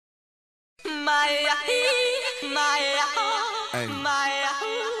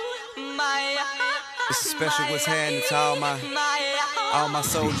It's a special what's happening to all my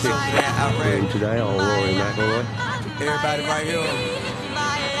soldiers over there out there today on Rory Mcilroy. Everybody right here.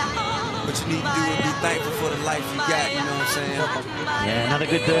 What you need to do is be thankful for the life you got, you know what I'm saying? Yeah, another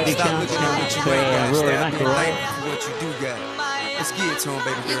good birdie Stop chance looking at now what you for ain't got. Rory Stop being Mcilroy. thankful for what you do got. Let's get it to him,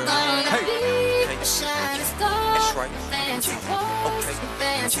 baby girl. Hey. That's right.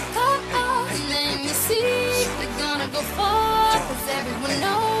 Let me see. We're gonna go far, 'cause everyone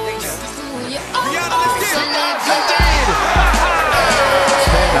knows who you are.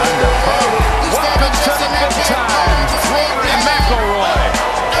 Welcome to the big time, Rory Mcilroy.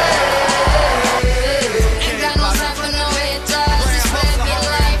 Ain't got no time for no haters, just live your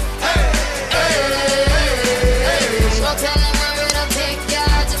life. No telling where it'll take ya,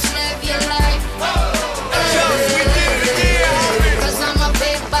 just live your life. 'Cause I'm a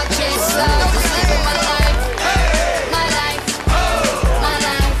paper chaser, just living my life. My life, my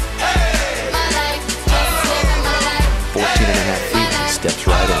life, my life, just living my life. 14.5 feet, he steps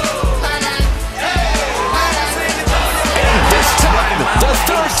right in. The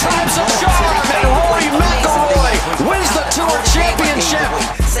third time's a charm, and Rory Mcilroy wins the Tour Championship.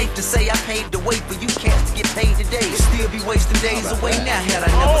 Safe to say I paved the way for you cats to get paid today. Still be wasting days away now had I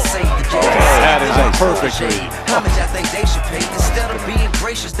never saved the J. That is a perfect read. How much I think they should pay? Instead of being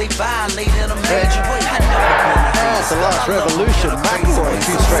gracious, they violated a major way. I never gonna hate. That's the last revolution. McIlroy,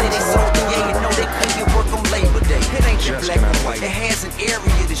 2 Say straight. they sold the yeah, you know they couldn't get work on Labor Day. It ain't your black and white. It has an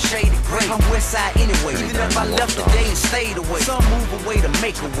area that's shaded gray. I'm West Side anyway. Even if I left today and stayed away, some move away to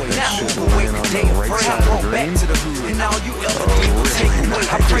make a way. Not move away the day of break. I brought back to the hood, and all you ever did was take away.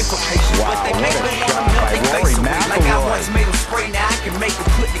 I pray for patience, but they make me wanna melt their face away. Like I once made them spray, now I can make them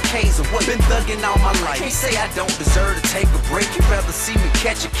put the K's away. Been thugging all my life. Can't say I don't deserve to take a break. You'd rather see me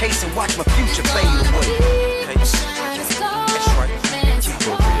catch a case and watch my future fade away. That's right.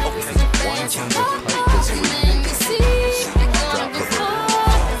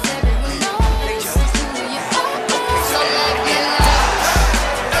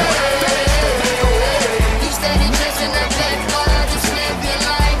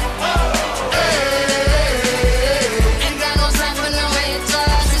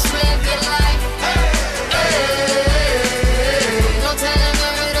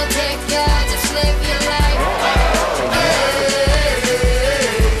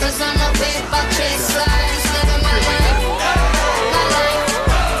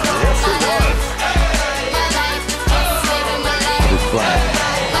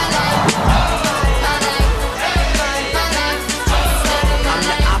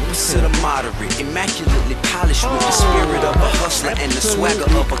 Immaculately polished with the spirit of a hustler and the swagger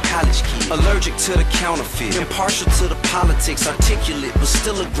of a college kid. Allergic to the counterfeit, impartial to the politics, articulate, but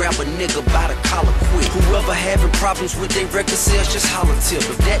still a grab a nigga by the collar quick. Whoever having problems with their record sales, just holler tip.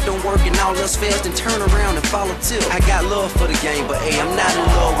 If that don't work and all else fails, then turn around and follow tip. I got love for the game, but hey, I'm not in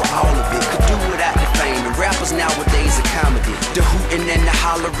love with all of it. Could do without the fame. The rappers nowadays are comedy. The hooting and the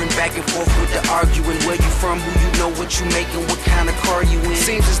hollering, back and forth with the arguing. Where you from, who you know, what you making, what kind of car you in.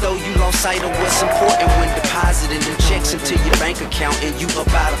 Seems as though you lost sight of what's important when depositing them checks into your bank account and you up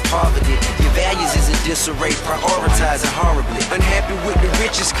out of poverty. Your values is in disarray, prioritizing horribly. Unhappy with the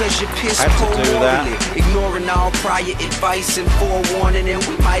riches cause you're pissed poor morally. Ignoring all prior advice and forewarning, and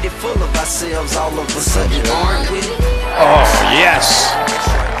we mighty full of ourselves all of a sudden, aren't we? Oh, yes.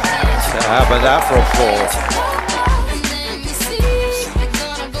 How about that for a fall?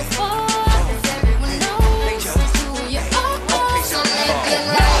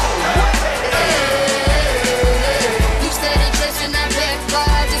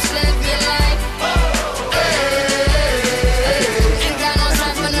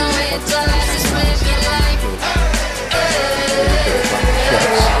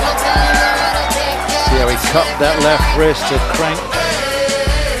 Cut that left wrist to crank.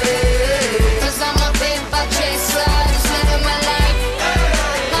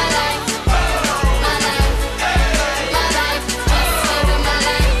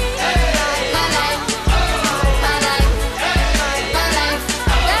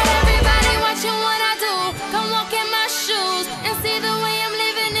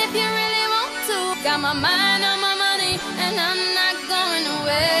 Got my mind on my money, and I'm not going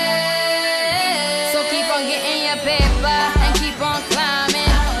away. So keep on getting your paper and keep on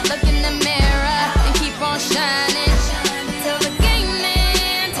climbing. Look in the mirror and keep on shining till the game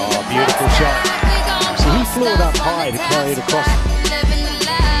ends. Oh, beautiful shot. So he flew it up high to carry it across. Living the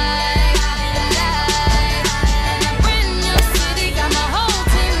life, and a brand new city. Got my whole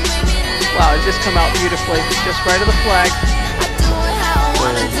team with me tonight. Wow, it just come out beautifully, just right of the flag. I do it how I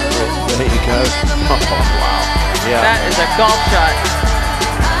wanna do. There you go. does. Oh, wow. Yeah. That is a golf shot.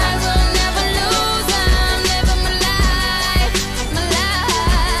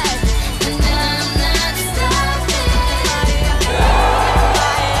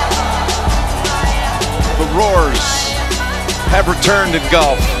 The roars have returned in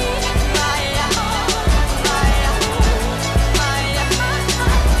golf.